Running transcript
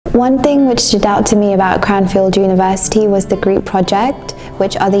One thing which stood out to me about Cranfield University was the group project,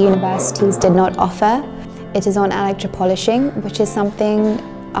 which other universities did not offer. It is on electropolishing, which is something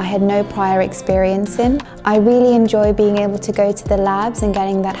I had no prior experience in. I really enjoy being able to go to the labs and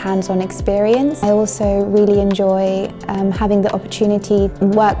getting that hands-on experience. I also really enjoy having the opportunity to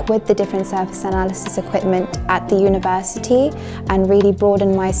work with the different surface analysis equipment at the university and really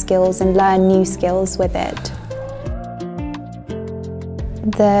broaden my skills and learn new skills with it.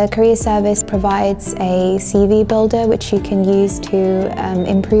 The career service provides a CV builder which you can use to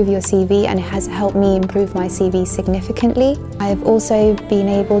improve your CV, and it has helped me improve my CV significantly. I've also been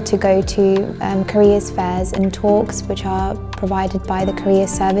able to go to careers fairs and talks which are provided by the career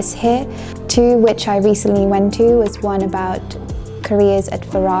service here. Two which I recently went to was one about careers at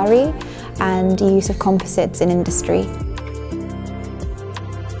Ferrari and use of composites in industry.